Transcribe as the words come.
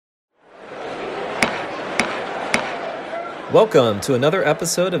Welcome to another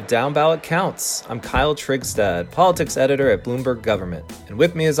episode of Down Ballot Counts. I'm Kyle Trigstad, politics editor at Bloomberg Government, and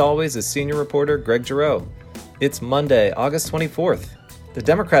with me as always is senior reporter Greg Giroux. It's Monday, August 24th. The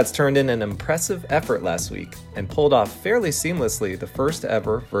Democrats turned in an impressive effort last week and pulled off fairly seamlessly the first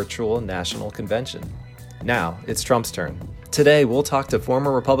ever virtual national convention. Now, it's Trump's turn. Today, we'll talk to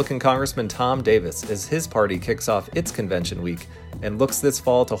former Republican Congressman Tom Davis as his party kicks off its convention week and looks this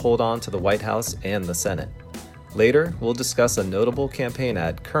fall to hold on to the White House and the Senate. Later, we'll discuss a notable campaign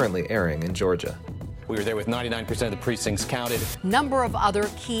ad currently airing in Georgia. We were there with 99% of the precincts counted. Number of other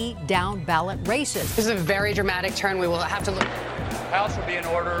key down-ballot races. This is a very dramatic turn. We will have to look. House will be in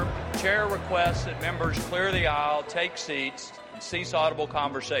order. Chair requests that members clear the aisle, take seats, and cease audible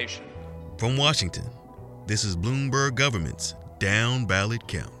conversation. From Washington, this is Bloomberg Government's Down Ballot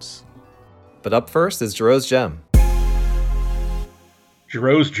Counts. But up first is Giroux's Gem.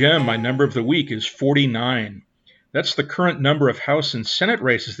 Giroux's Gem, my number of the week, is 49. That's the current number of House and Senate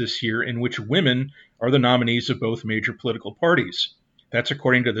races this year in which women are the nominees of both major political parties. That's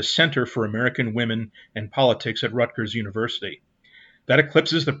according to the Center for American Women and Politics at Rutgers University. That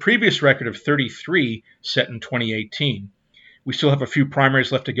eclipses the previous record of 33 set in 2018. We still have a few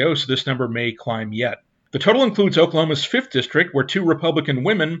primaries left to go, so this number may climb yet. The total includes Oklahoma's 5th District, where two Republican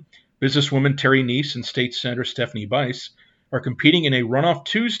women, businesswoman Terry Neese and State Senator Stephanie Bice, are competing in a runoff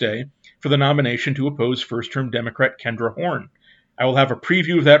Tuesday for the nomination to oppose first-term Democrat Kendra Horn. I will have a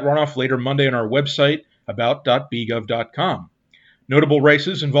preview of that runoff later Monday on our website, about.bgov.com. Notable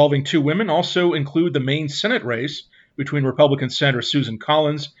races involving two women also include the main Senate race between Republican Senator Susan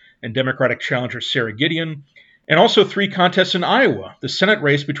Collins and Democratic challenger Sarah Gideon, and also three contests in Iowa, the Senate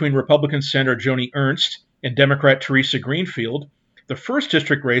race between Republican Senator Joni Ernst and Democrat Teresa Greenfield, the 1st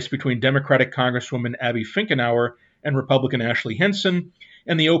District race between Democratic Congresswoman Abby Finkenauer and Republican Ashley Hinson,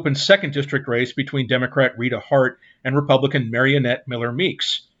 and the open 2nd District race between Democrat Rita Hart and Republican Mariannette Miller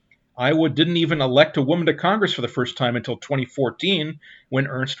Meeks. Iowa didn't even elect a woman to Congress for the first time until 2014, when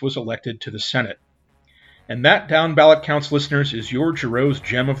Ernst was elected to the Senate. And that, Down Ballot Counts listeners, is your Giroux's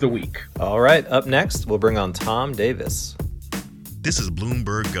Gem of the Week. All right, up next, we'll bring on Tom Davis. This is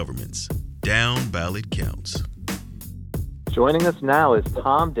Bloomberg Government's Down Ballot Counts. Joining us now is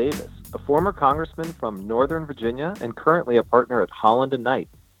Tom Davis, a former congressman from Northern Virginia and currently a partner at Holland & Knight.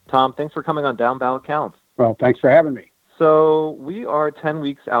 Tom, thanks for coming on Down Ballot Counts. Well, thanks for having me. So we are 10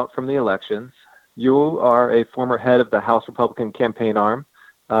 weeks out from the elections. You are a former head of the House Republican campaign arm.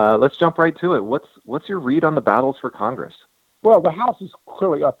 Let's jump right to it. What's your read on the battles for Congress? Well, the House is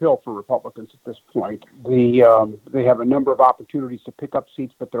clearly uphill for Republicans at this point. They have a number of opportunities to pick up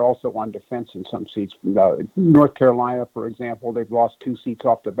seats, but they're also on defense in some seats. North Carolina, for example, they've lost 2 seats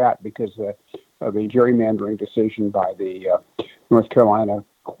off the bat because of a gerrymandering decision by the North Carolina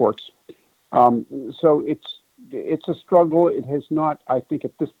courts. So it's a struggle. It has not, I think,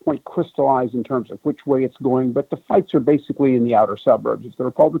 at this point crystallized in terms of which way it's going, but the fights are basically in the outer suburbs. If the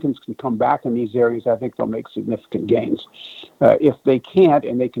Republicans can come back in these areas, I think they'll make significant gains. If they can't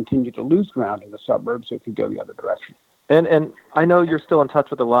and they continue to lose ground in the suburbs, it could go the other direction. And I know you're still in touch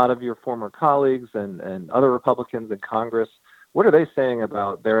with a lot of your former colleagues and other Republicans in Congress. What are they saying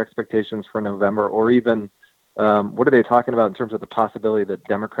about their expectations for November, or even what are they talking about in terms of the possibility that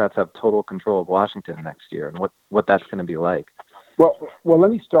Democrats have total control of Washington next year, and what that's going to be like? Well, let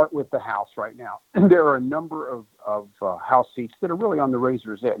me start with the House right now. There are a number of House seats that are really on the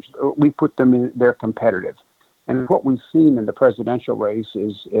razor's edge. We put them in, they're competitive. And what we've seen in the presidential race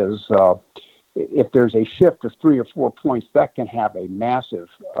is if there's a shift of 3 or 4 points, that can have a massive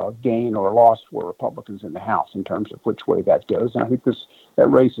gain or loss for Republicans in the House in terms of which way that goes. And I think that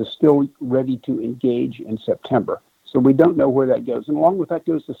race is still ready to engage in September. So we don't know where that goes. And along with that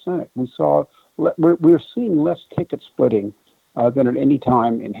goes the Senate. We're seeing less ticket splitting than at any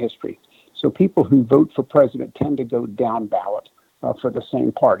time in history. So people who vote for president tend to go down ballot for the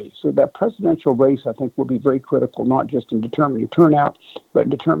same party. So that presidential race, I think, will be very critical, not just in determining turnout, but in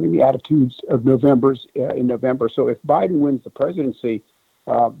determining the attitudes of in November. So if Biden wins the presidency,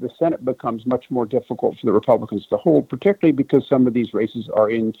 the Senate becomes much more difficult for the Republicans to hold, particularly because some of these races are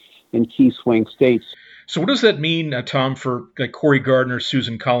in key swing states. So what does that mean, Tom, for Cory Gardner,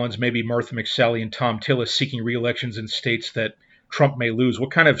 Susan Collins, maybe Martha McSally, and Tom Tillis seeking re-elections in states that Trump may lose? What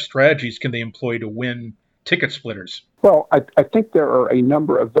kind of strategies can they employ to win ticket splitters? Well, I think there are a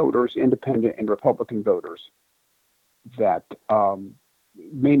number of voters, independent and Republican voters, that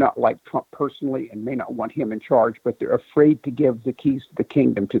may not like Trump personally and may not want him in charge, but they're afraid to give the keys to the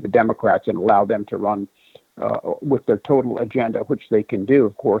kingdom to the Democrats and allow them to run with their total agenda, which they can do,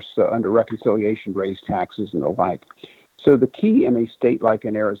 of course, under reconciliation, raise taxes and the like. So the key in a state like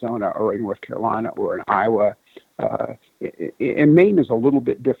in Arizona or in North Carolina or in Iowa And Maine is a little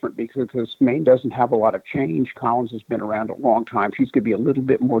bit different because Maine doesn't have a lot of change. Collins has been around a long time. She's going to be a little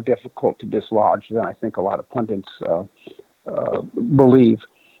bit more difficult to dislodge than I think a lot of pundits believe.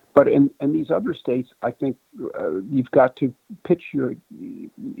 But in these other states, I think you've got to pitch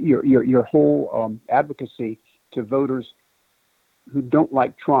your whole advocacy to voters who don't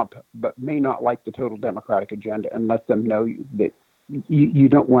like Trump but may not like the total Democratic agenda, and let them know that you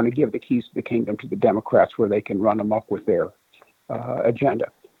don't want to give the keys to the kingdom to the Democrats where they can run amok with their agenda,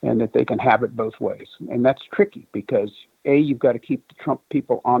 and that they can have it both ways. And that's tricky because, A, you've got to keep the Trump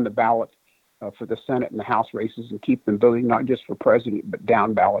people on the ballot for the Senate and the House races and keep them voting not just for president but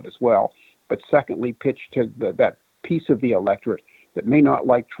down ballot as well. But secondly, pitch to that piece of the electorate that may not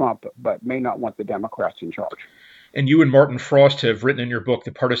like Trump but may not want the Democrats in charge. And you and Martin Frost have written in your book,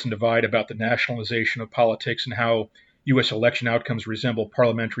 The Partisan Divide, about the nationalization of politics and how U.S. election outcomes resemble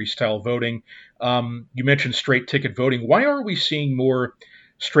parliamentary-style voting. You mentioned straight ticket voting. Why are we seeing more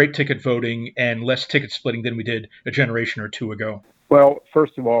straight ticket voting and less ticket splitting than we did a generation or two ago? Well,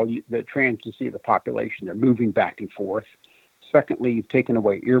 first of all, the transiency of the population, they're moving back and forth. Secondly, you've taken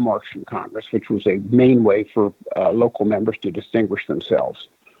away earmarks from Congress, which was a main way for local members to distinguish themselves.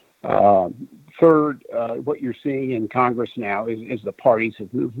 Third, what you're seeing in Congress now is the parties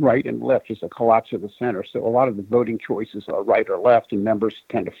have moved right and left. It's a collapse of the center. So a lot of the voting choices are right or left, and members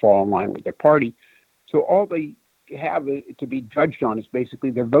tend to fall in line with their party. So all they have to be judged on is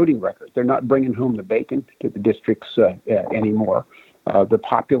basically their voting record. They're not bringing home the bacon to the districts anymore. The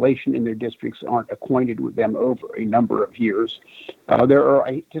population in their districts aren't acquainted with them over a number of years. There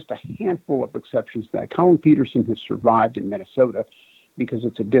are just a handful of exceptions to that. Colin Peterson has survived in Minnesota because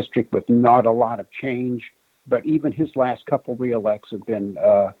it's a district with not a lot of change, but even his last couple re-elects have been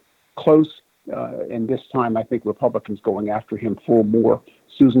close. And this time, I think Republicans going after him full bore.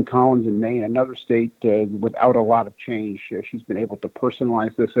 Susan Collins in Maine, another state without a lot of change. She's been able to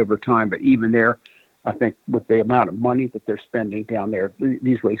personalize this over time, but even there, I think with the amount of money that they're spending down there,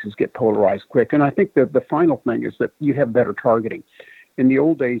 these races get polarized quick. And I think that the final thing is that you have better targeting. In the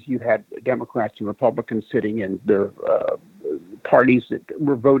old days, you had Democrats and Republicans sitting in their parties that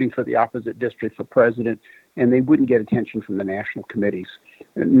were voting for the opposite district for president, and they wouldn't get attention from the national committees.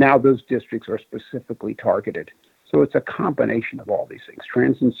 And now those districts are specifically targeted. So it's a combination of all these things: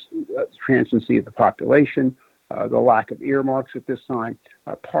 transiency of the population, the lack of earmarks at this time,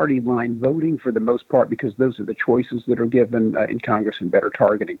 party line voting for the most part, because those are the choices that are given in Congress, and better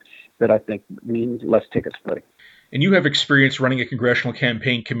targeting that I think means less ticket splitting. And you have experience running a congressional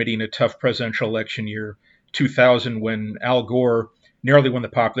campaign committee in a tough presidential election year, 2000, when Al Gore narrowly won the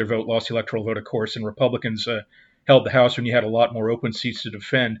popular vote, lost the electoral vote, of course, and Republicans held the House when you had a lot more open seats to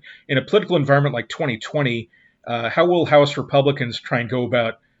defend. In a political environment like 2020, how will House Republicans try and go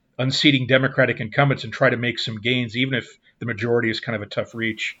about unseating Democratic incumbents and try to make some gains, even if the majority is kind of a tough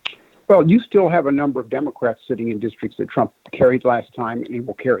reach? Well, you still have a number of Democrats sitting in districts that Trump carried last time and he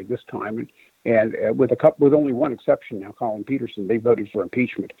will carry this time. And with only one exception now, Colin Peterson, they voted for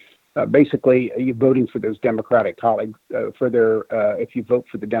impeachment. Basically, you're voting for those Democratic colleagues if you vote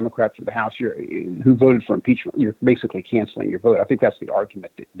for the Democrat for the House who voted for impeachment, you're basically canceling your vote. I think that's the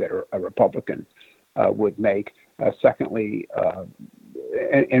argument that a Republican would make. Secondly,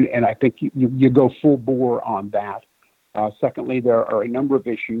 and I think you go full bore on that. Secondly, there are a number of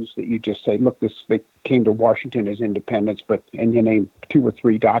issues that you just say, look, they came to Washington as independents, and you name two or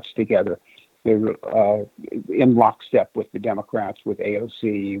three dots together. They're in lockstep with the Democrats, with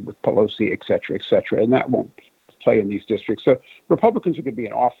AOC, with Pelosi, et cetera, and that won't play in these districts. So Republicans are going to be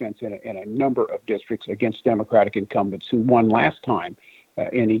an offense in a number of districts against Democratic incumbents who won last time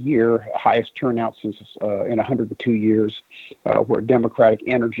in a year, highest turnout since in 102 years, where Democratic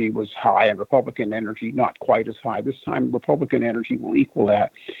energy was high and Republican energy not quite as high. This time, Republican energy will equal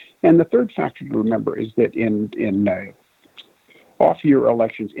that. And the third factor to remember is that in off-year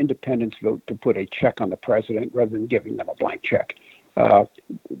elections, independents vote to put a check on the president rather than giving them a blank check.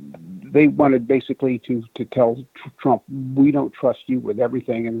 They wanted basically to tell Trump, we don't trust you with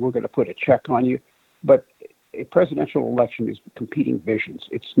everything and we're going to put a check on you. But a presidential election is competing visions.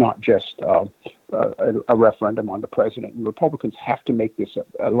 It's not just a referendum on the president. And Republicans have to make this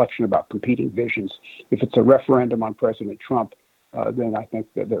election about competing visions. If it's a referendum on President Trump, then I think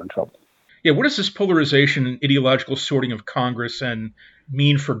that they're in trouble. Yeah, what does this polarization and ideological sorting of Congress and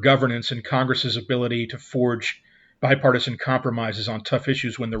mean for governance and Congress's ability to forge bipartisan compromises on tough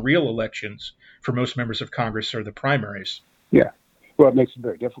issues when the real elections for most members of Congress are the primaries? Yeah, well, it makes it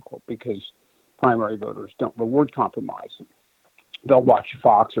very difficult because primary voters don't reward compromise. They'll watch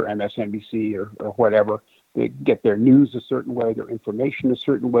Fox or MSNBC or whatever. They get their news a certain way, their information a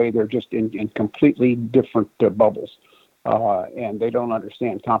certain way. They're just in completely different bubbles. and they don't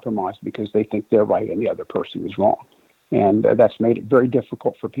understand compromise because they think they're right and the other person is wrong. And that's made it very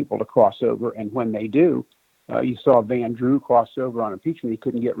difficult for people to cross over. And when they do, you saw Van Drew cross over on impeachment. He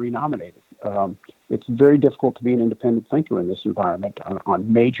couldn't get renominated. It's very difficult to be an independent thinker in this environment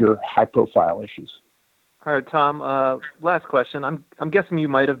on major high-profile issues. All right, Tom, last question. I'm guessing you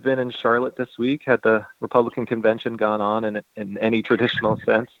might have been in Charlotte this week. Had the Republican convention gone on in any traditional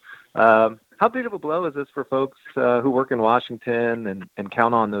sense? How big of a blow is this for folks who work in Washington and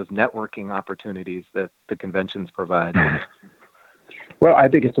count on those networking opportunities that the conventions provide? Well, I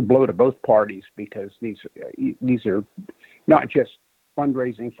think it's a blow to both parties because these are not just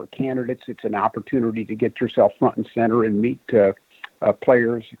fundraising for candidates. It's an opportunity to get yourself front and center and meet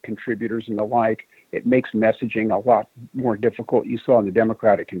players, contributors, and the like. It makes messaging a lot more difficult. You saw in the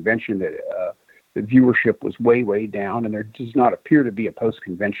Democratic convention that the viewership was way, way down, and there does not appear to be a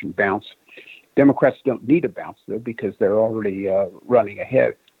post-convention bounce. Democrats don't need a bounce, though, because they're already running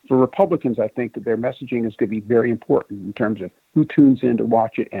ahead. For Republicans, I think that their messaging is going to be very important in terms of who tunes in to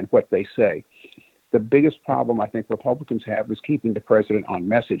watch it and what they say. The biggest problem I think Republicans have is keeping the president on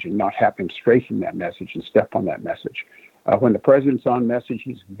message and not having him stray from that message and step on that message. When the president's on message,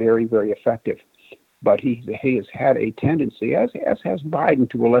 he's very, very effective. But he has had a tendency, as has Biden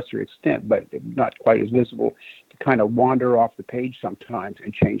to a lesser extent, but not quite as visible, to kind of wander off the page sometimes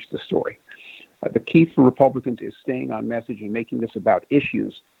and change the story. The key for Republicans is staying on message and making this about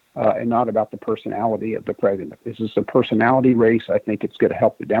issues and not about the personality of the president. If this is a personality race, I think it's going to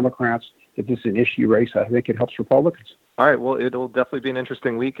help the Democrats. If this is an issue race, I think it helps Republicans. All right, well, it'll definitely be an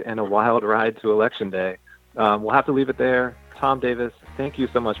interesting week and a wild ride to Election Day. We'll have to leave it there. Tom Davis, thank you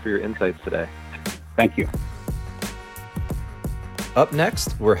so much for your insights today. Thank you. Up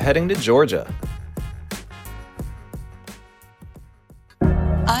next, we're heading to Georgia.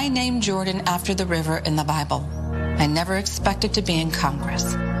 I named Jordan after the river in the Bible. I never expected to be in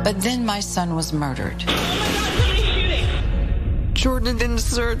Congress, but then my son was murdered. Jordan didn't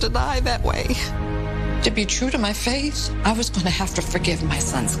deserve to die that way. To be true to my faith, I was going to have to forgive my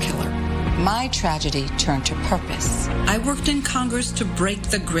son's killer. My tragedy turned to purpose. I worked in Congress to break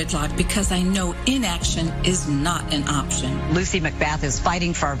the gridlock because I know inaction is not an option. Lucy McBath is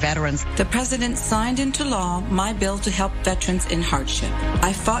fighting for our veterans. The president signed into law my bill to help veterans in hardship.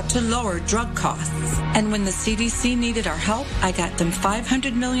 I fought to lower drug costs. And when the CDC needed our help, I got them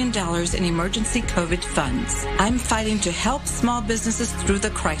 $500 million in emergency COVID funds. I'm fighting to help small businesses through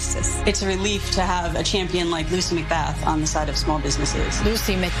the crisis. It's a relief to have a champion like Lucy McBath on the side of small businesses.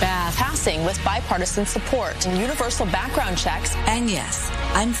 Lucy McBath passing with bipartisan support and universal background checks. And yes,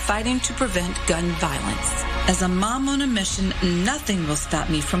 I'm fighting to prevent gun violence. As a mom on a mission, nothing will stop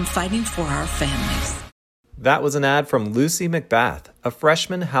me from fighting for our families. That was an ad from Lucy McBath, a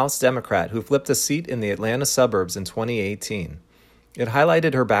freshman House Democrat who flipped a seat in the Atlanta suburbs in 2018. It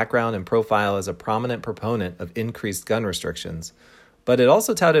highlighted her background and profile as a prominent proponent of increased gun restrictions, but it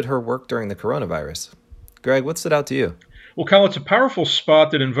also touted her work during the coronavirus. Greg, what stood out to you? Well, Kyle, it's a powerful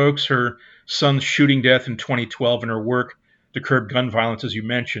spot that invokes her son's shooting death in 2012 and her work to curb gun violence, as you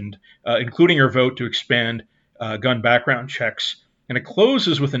mentioned, including her vote to expand gun background checks. And it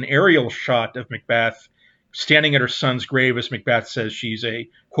closes with an aerial shot of McBath standing at her son's grave as McBath says she's a,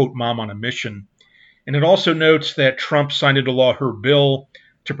 quote, mom on a mission. And it also notes that Trump signed into law her bill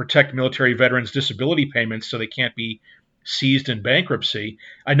to protect military veterans' disability payments so they can't be seized in bankruptcy.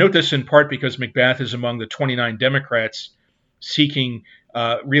 I note this in part because McBath is among the 29 Democrats seeking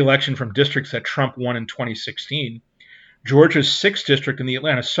re-election from districts that Trump won in 2016. Georgia's 6th district in the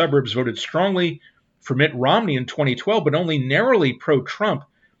Atlanta suburbs voted strongly for Mitt Romney in 2012, but only narrowly pro-Trump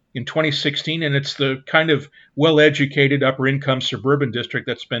in 2016, and it's the kind of well-educated, upper-income suburban district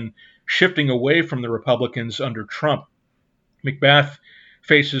that's been shifting away from the Republicans under Trump. McBath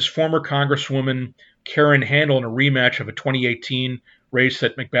faces former Congresswoman Karen Handel in a rematch of a 2018 race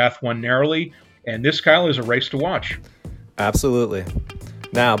that McBath won narrowly, and this, Kyle, is a race to watch. Absolutely.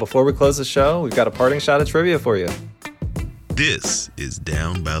 Now, before we close the show, we've got a parting shot of trivia for you. This is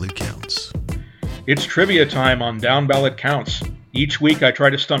Down Ballot Counts. It's trivia time on Down Ballot Counts. Each week I try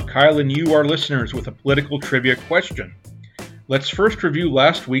to stump Kyle and you, our listeners, with a political trivia question. Let's first review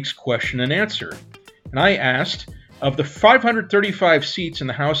last week's question and answer. And I asked, of the 535 seats in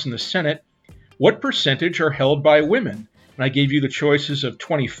the House and the Senate, what percentage are held by women? And I gave you the choices of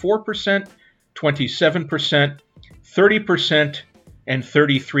 24%, 27%, 30%, and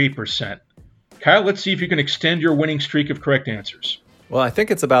 33%. Kyle, let's see if you can extend your winning streak of correct answers. Well, I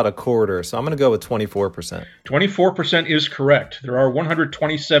think it's about a quarter, so I'm going to go with 24%. 24% is correct. There are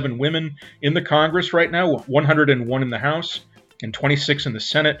 127 women in the Congress right now, 101 in the House, and 26 in the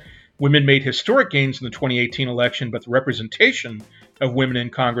Senate. Women made historic gains in the 2018 election, but the representation of women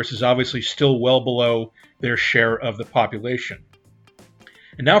in Congress is obviously still well below their share of the population.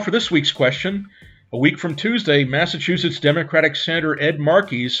 And now for this week's question. A week from Tuesday, Massachusetts Democratic Senator Ed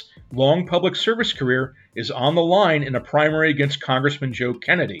Markey's long public service career is on the line in a primary against Congressman Joe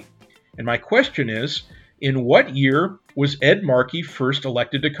Kennedy. And my question is, in what year was Ed Markey first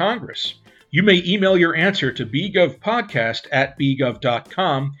elected to Congress? You may email your answer to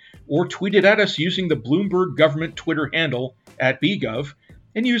bgovpodcast@bgov.com or tweet it at us using the Bloomberg Government Twitter handle @bgov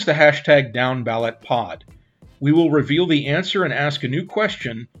and use the hashtag DownBallotPod. We will reveal the answer and ask a new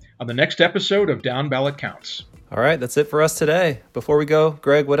question on the next episode of Down Ballot Counts. All right, that's it for us today. Before we go,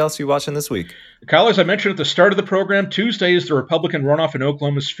 Greg, what else are you watching this week? Kyle, as I mentioned at the start of the program, Tuesday is the Republican runoff in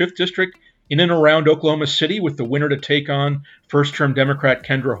Oklahoma's 5th District in and around Oklahoma City, with the winner to take on first-term Democrat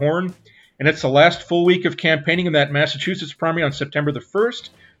Kendra Horn. And it's the last full week of campaigning in that Massachusetts primary on September the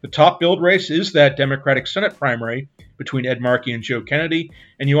 1st. The top billed race is that Democratic Senate primary between Ed Markey and Joe Kennedy.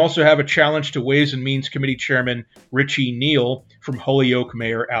 And you also have a challenge to Ways and Means Committee Chairman Richie Neal from Holyoke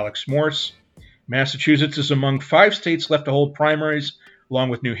Mayor Alex Morse. Massachusetts is among 5 states left to hold primaries, along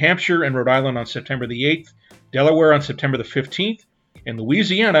with New Hampshire and Rhode Island on September the 8th, Delaware on September the 15th, and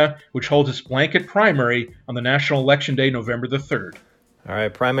Louisiana, which holds its blanket primary on the National Election Day, November the 3rd. All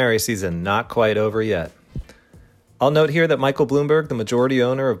right, primary season not quite over yet. I'll note here that Michael Bloomberg, the majority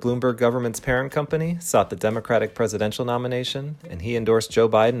owner of Bloomberg Government's parent company, sought the Democratic presidential nomination, and he endorsed Joe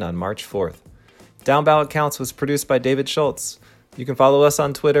Biden on March 4th. Down Ballot Counts was produced by David Schultz. You can follow us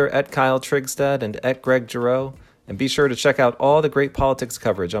on Twitter @Kyle Trigstad and @Greg Giroux, and be sure to check out all the great politics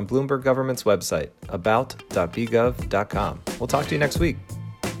coverage on Bloomberg Government's website, about.bgov.com. We'll talk to you next week.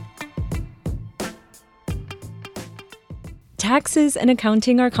 Taxes and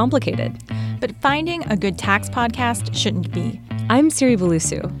accounting are complicated. But finding a good tax podcast shouldn't be. I'm Siri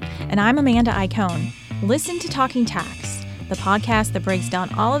Belusu. And I'm Amanda Icone. Listen to Talking Tax, the podcast that breaks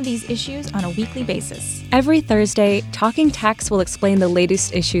down all of these issues on a weekly basis. Every Thursday, Talking Tax will explain the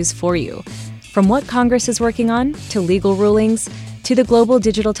latest issues for you, from what Congress is working on, to legal rulings, to the global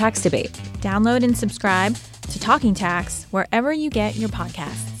digital tax debate. Download and subscribe to Talking Tax wherever you get your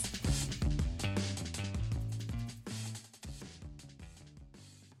podcasts.